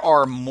 There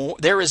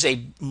is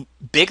a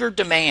bigger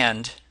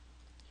demand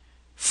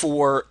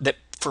for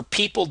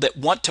people that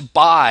want to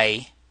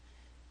buy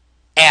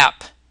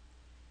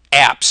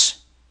apps,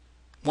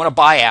 want to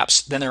buy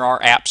apps, than there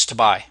are apps to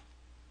buy.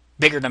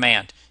 Bigger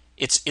demand.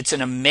 It's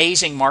an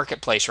amazing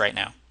marketplace right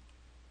now.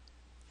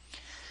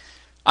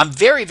 I'm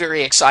very,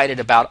 very excited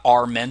about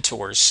our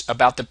mentors,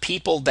 about the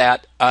people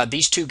that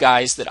these two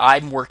guys that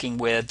I'm working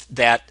with,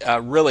 that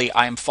really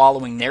I am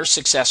following their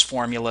success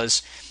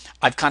formulas.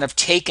 I've kind of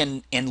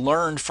taken and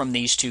learned from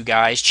these two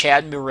guys.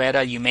 Chad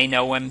Mureta, you may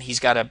know him.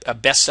 He's got a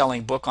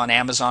best-selling book on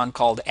Amazon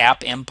called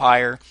App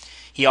Empire.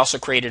 He also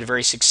created a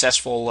very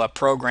successful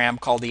program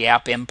called the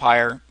App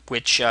Empire,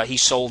 which he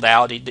sold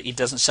out. He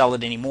doesn't sell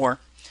it anymore.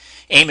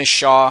 Amos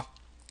Shaw,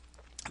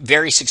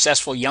 very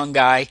successful young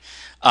guy,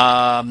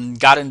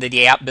 got into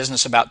the app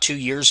business about 2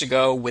 years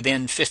ago.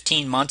 Within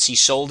 15 months, he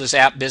sold his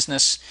app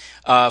business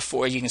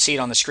for, you can see it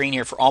on the screen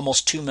here, for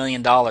almost $2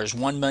 million,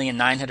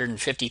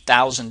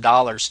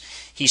 $1,950,000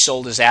 he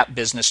sold his app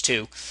business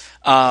to.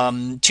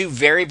 Two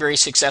very, very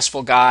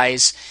successful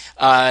guys.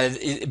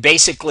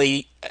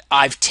 Basically,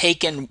 I've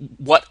taken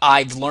what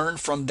I've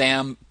learned from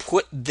them,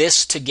 put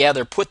this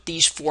together, put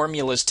these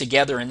formulas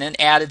together, and then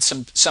added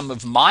some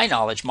of my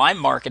knowledge, my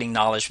marketing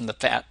knowledge from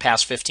the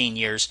past 15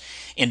 years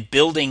in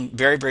building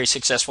very, very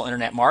successful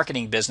internet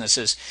marketing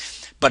businesses.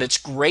 But it's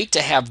great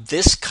to have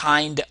this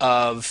kind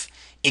of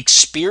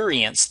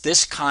experience,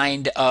 this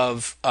kind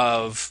of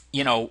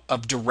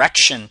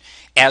direction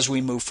as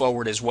we move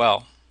forward as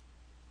well.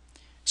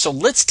 So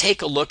let's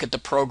take a look at the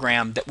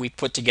program that we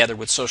put together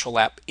with Social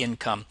App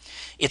Income.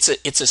 It's a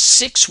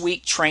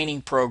 6-week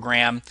training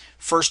program,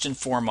 first and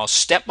foremost,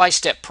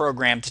 step-by-step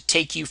program to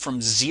take you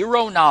from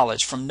zero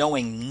knowledge, from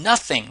knowing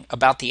nothing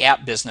about the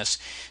app business,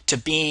 to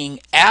being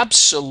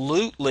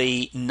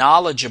absolutely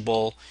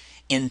knowledgeable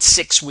in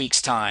 6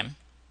 weeks' time.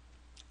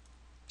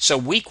 So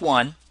week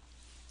 1,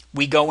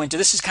 we go into,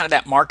 this is kind of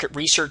that market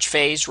research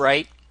phase,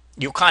 right?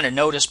 You'll kind of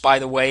notice, by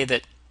the way,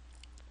 that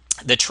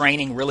the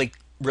training really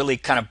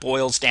kind of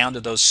boils down to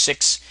those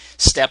 6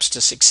 steps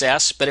to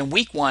success. But in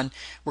week 1,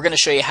 we're going to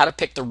show you how to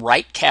pick the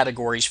right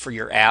categories for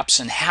your apps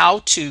and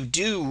how to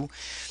do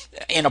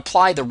and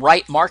apply the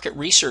right market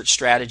research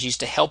strategies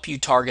to help you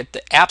target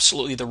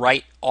absolutely the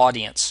right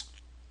audience.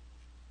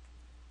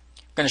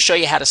 We're going to show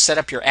you how to set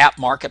up your app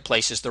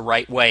marketplaces the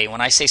right way. When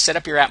I say set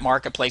up your app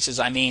marketplaces,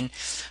 I mean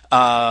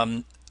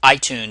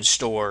iTunes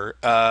Store,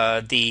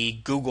 the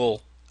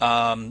Google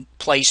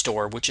Play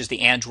Store, which is the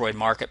Android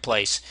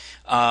marketplace,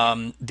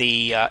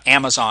 the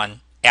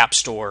Amazon App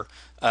Store,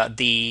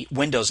 the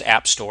Windows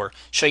App Store.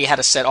 Show you how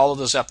to set all of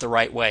those up the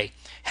right way.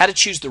 How to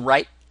choose the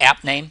right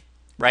app name,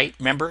 right?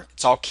 Remember,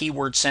 it's all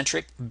keyword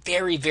centric.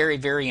 Very, very,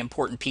 very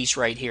important piece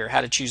right here,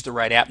 how to choose the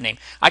right app name.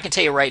 I can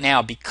tell you right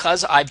now,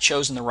 because I've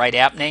chosen the right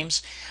app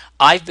names,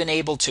 I've been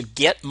able to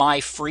get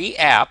my free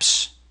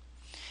apps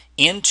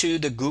into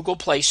the Google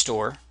Play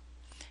Store,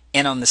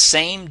 and on the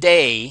same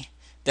day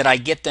that I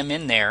get them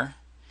in there,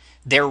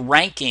 they're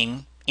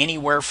ranking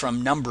anywhere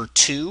from number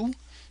 2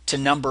 to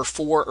number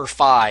 4 or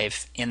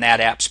 5 in that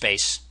app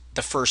space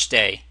the first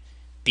day,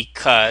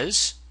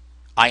 because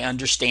I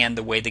understand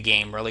the way the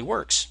game really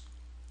works.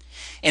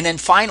 And then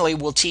finally,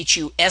 we'll teach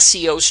you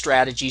SEO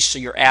strategies so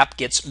your app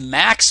gets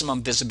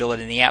maximum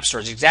visibility in the App Store.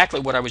 It's exactly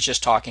what I was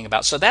just talking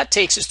about. So that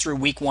takes us through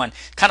week 1,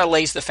 kind of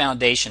lays the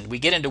foundation. We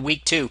get into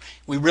week 2,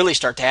 we really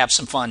start to have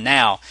some fun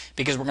now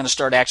because we're going to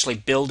start actually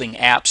building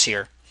apps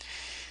here.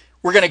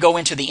 We're going to go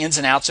into the ins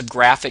and outs of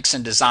graphics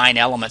and design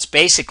elements,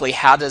 basically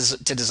how to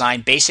design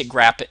basic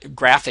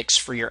graphics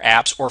for your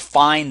apps or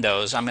find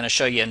those. I'm going to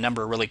show you a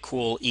number of really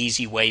cool,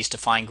 easy ways to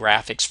find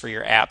graphics for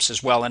your apps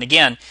as well. And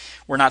again,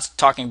 we're not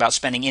talking about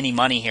spending any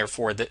money here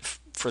for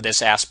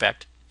this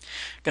aspect.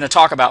 Going to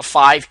talk about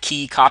 5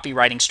 key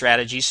copywriting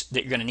strategies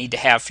that you're going to need to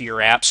have for your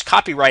apps.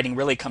 Copywriting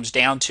really comes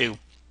down to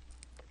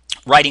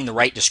writing the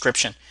right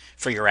description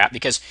for your app,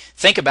 because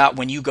think about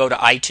when you go to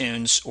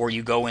iTunes or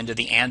you go into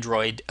the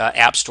Android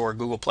App Store,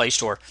 Google Play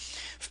Store,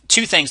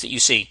 2 things that you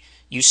see.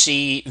 You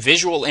see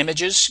visual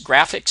images,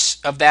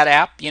 graphics of that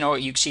app. You know,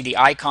 you see the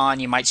icon,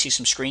 you might see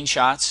some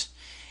screenshots,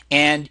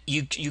 and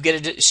you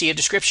get to see a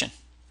description.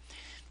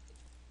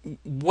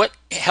 What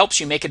helps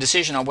you make a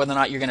decision on whether or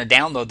not you're going to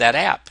download that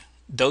app?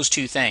 Those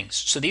 2 things.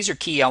 So these are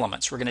key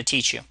elements we're going to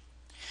teach you.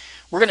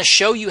 We're going to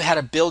show you how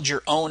to build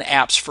your own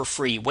apps for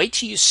free. Wait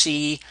till you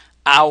see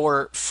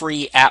our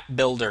free app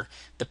builder,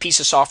 the piece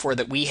of software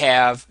that we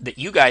have, that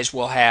you guys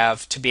will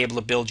have to be able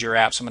to build your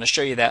apps. I'm going to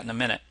show you that in a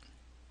minute.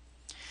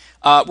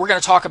 We're going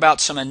to talk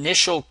about some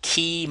initial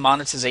key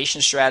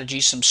monetization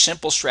strategies, some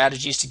simple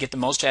strategies to get the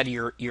most out of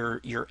your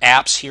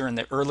apps here in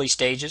the early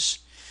stages,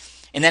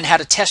 and then how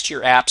to test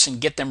your apps and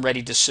get them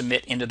ready to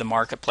submit into the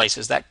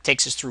marketplaces. That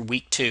takes us through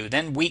week 2.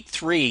 Then week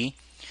 3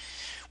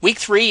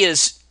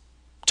 is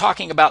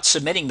talking about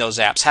submitting those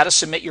apps, how to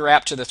submit your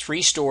app to the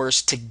 3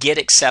 stores to get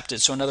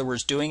accepted. So in other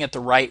words, doing it the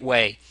right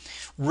way.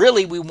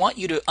 Really, we want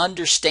you to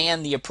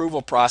understand the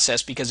approval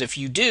process, because if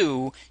you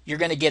do, you're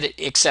going to get it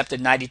accepted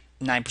 99%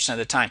 of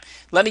the time.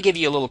 Let me give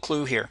you a little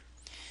clue here.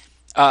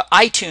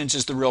 iTunes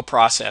is the real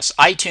process.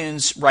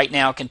 iTunes right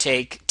now can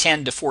take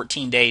 10 to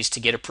 14 days to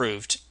get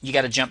approved. You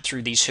got to jump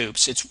through these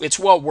hoops. It's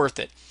well worth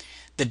it.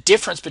 The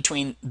difference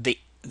between the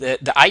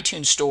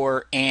iTunes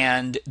Store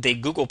and the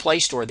Google Play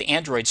Store, the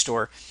Android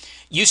Store,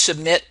 you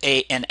submit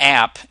an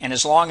app, and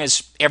as long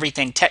as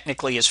everything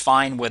technically is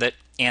fine with it,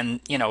 and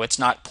it's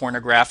not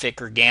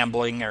pornographic or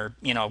gambling or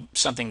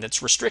something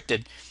that's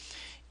restricted,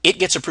 it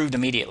gets approved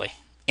immediately,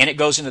 and it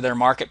goes into their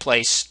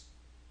marketplace.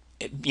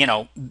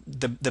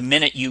 The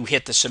minute you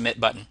hit the submit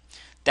button,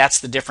 that's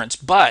the difference.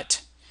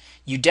 But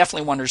you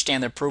definitely want to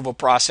understand the approval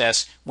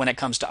process when it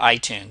comes to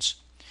iTunes.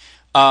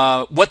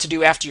 What to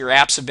do after your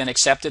apps have been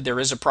accepted? There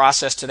is a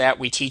process to that.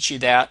 We teach you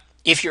that.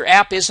 If your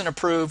app isn't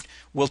approved,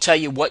 we'll tell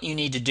you what you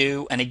need to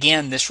do. And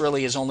again, this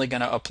really is only going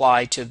to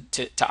apply to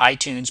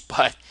iTunes,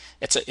 but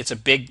it's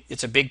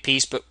a big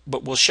piece. But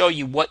we'll show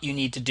you what you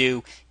need to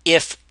do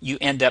if you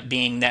end up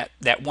being that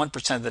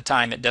 1% of the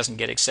time it doesn't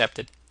get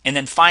accepted. And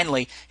then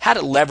finally, how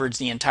to leverage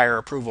the entire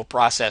approval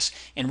process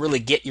and really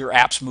get your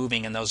apps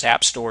moving in those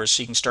app stores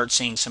so you can start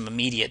seeing some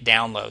immediate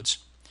downloads.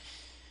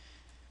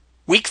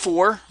 Week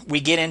 4, we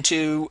get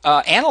into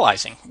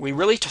analyzing. We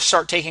really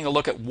start taking a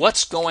look at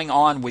what's going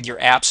on with your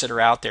apps that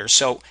are out there.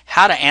 So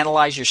how to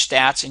analyze your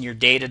stats and your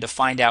data to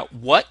find out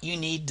what you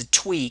need to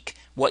tweak,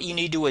 what you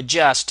need to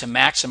adjust to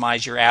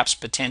maximize your app's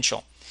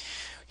potential.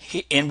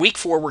 In week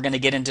 4, we're going to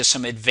get into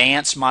some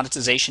advanced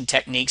monetization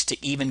techniques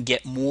to even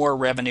get more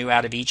revenue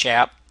out of each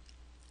app.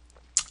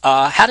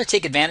 How to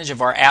take advantage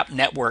of our app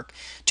network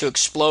to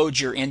explode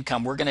your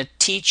income. We're going to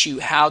teach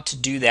you how to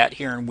do that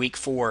here in week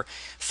 4.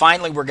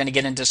 Finally, we're going to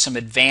get into some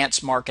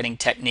advanced marketing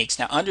techniques.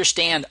 Now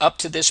understand, up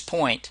to this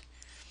point,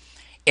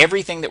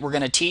 everything that we're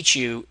going to teach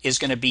you is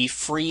going to be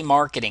free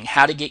marketing.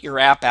 How to get your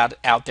app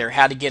out there,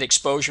 how to get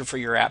exposure for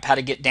your app, how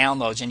to get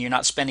downloads, and you're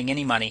not spending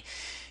any money.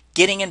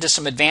 Getting into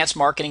some advanced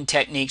marketing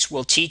techniques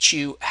will teach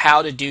you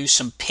how to do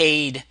some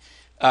paid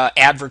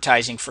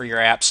advertising for your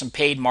app, some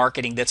paid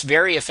marketing that's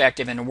very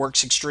effective and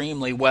works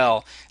extremely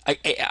well.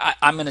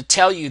 I'm going to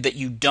tell you that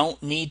you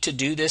don't need to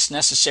do this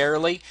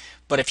necessarily,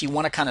 but if you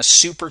want to kind of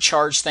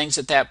supercharge things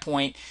at that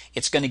point,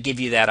 it's going to give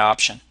you that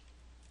option.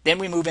 Then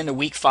we move into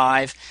week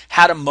 5,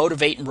 how to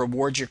motivate and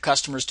reward your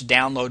customers to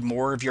download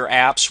more of your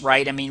apps,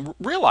 right? I mean,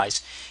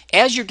 realize,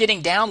 as you're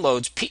getting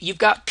downloads, you've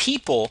got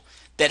people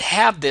that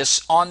have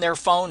this on their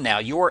phone now,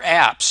 your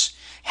apps.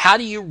 How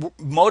do you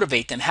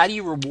motivate them? How do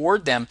you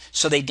reward them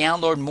so they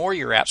download more of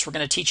your apps? We're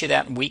going to teach you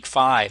that in week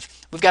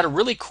 5. We've got a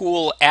really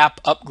cool app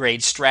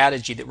upgrade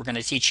strategy that we're going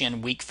to teach you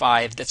in week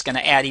 5 that's going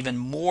to add even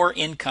more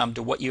income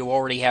to what you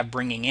already have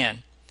bringing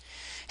in.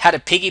 How to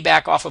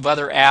piggyback off of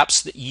other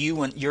apps that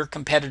you and your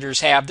competitors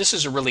have. This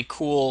is a really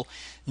cool,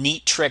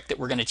 neat trick that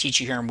we're going to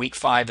teach you here in week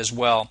 5 as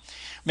well.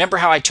 Remember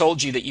how I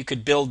told you that you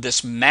could build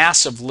this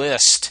massive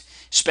list,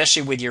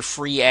 especially with your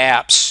free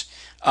apps?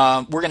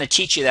 We're going to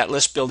teach you that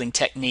list building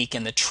technique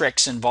and the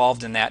tricks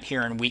involved in that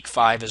here in week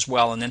 5 as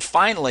well. And then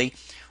finally,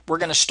 we're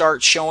going to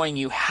start showing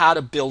you how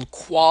to build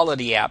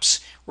quality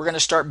apps. We're going to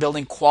start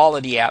building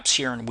quality apps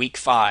here in week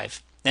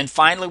 5. Then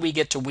finally, we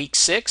get to week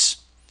 6.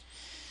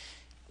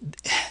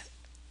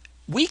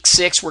 Week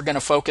 6, we're going to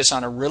focus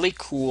on a really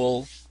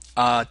cool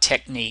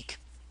technique.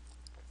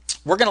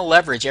 We're going to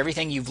leverage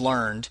everything you've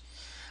learned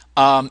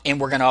and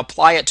we're going to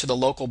apply it to the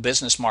local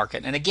business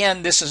market. And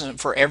again, this isn't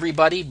for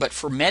everybody, but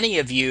for many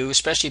of you,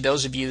 especially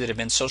those of you that have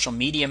been social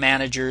media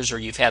managers or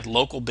you've had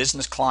local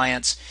business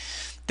clients,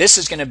 this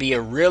is going to be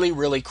a really,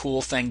 really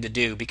cool thing to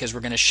do because we're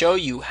going to show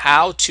you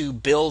how to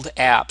build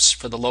apps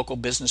for the local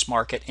business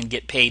market and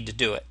get paid to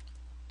do it.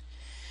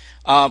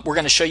 We're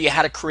going to show you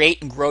how to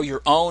create and grow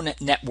your own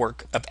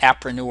network of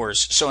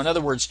appreneurs. So in other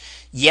words,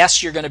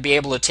 yes, you're going to be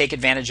able to take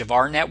advantage of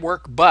our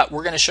network, but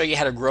we're going to show you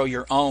how to grow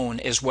your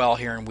own as well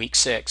here in week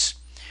 6.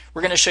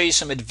 We're going to show you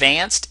some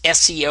advanced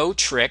SEO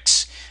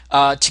tricks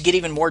to get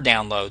even more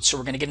downloads. So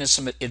we're going to get into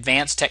some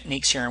advanced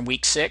techniques here in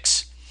week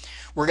 6.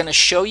 We're going to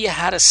show you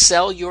how to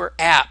sell your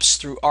apps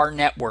through our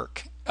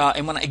network.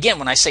 And when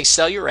I say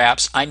sell your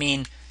apps, I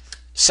mean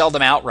sell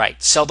them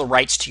outright. Sell the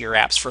rights to your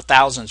apps for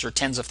thousands or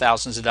tens of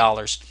thousands of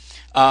dollars.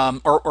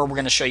 Or we're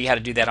going to show you how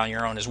to do that on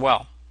your own as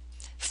well.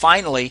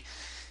 Finally,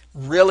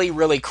 really,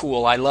 really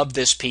cool. I love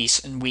this piece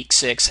in week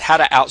 6, how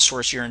to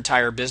outsource your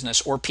entire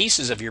business or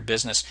pieces of your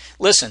business.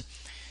 Listen,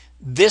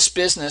 this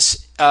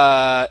business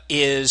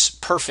is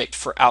perfect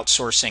for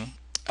outsourcing.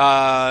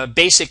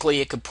 Basically,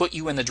 it could put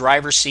you in the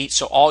driver's seat,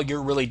 so all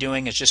you're really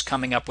doing is just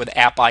coming up with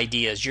app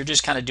ideas. You're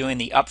just kind of doing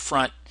the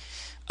upfront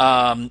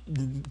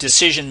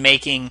decision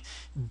making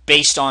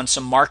based on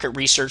some market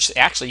research.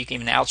 Actually, you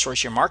can even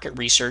outsource your market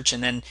research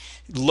and then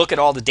look at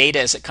all the data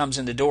as it comes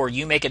in the door.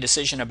 You make a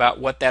decision about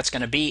what that's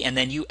going to be, and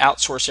then you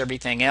outsource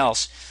everything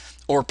else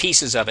or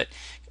pieces of it.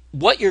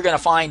 What you're going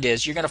to find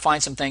is you're going to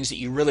find some things that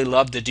you really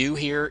love to do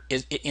here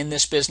in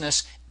this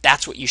business.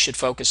 That's what you should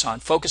focus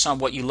on. Focus on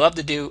what you love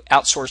to do,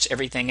 outsource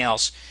everything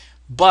else.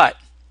 But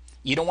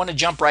you don't want to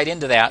jump right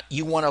into that.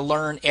 You want to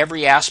learn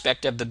every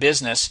aspect of the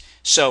business,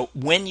 so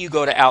when you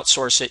go to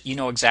outsource it, you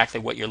know exactly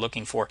what you're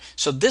looking for.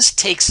 So this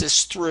takes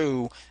us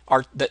through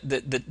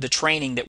the training that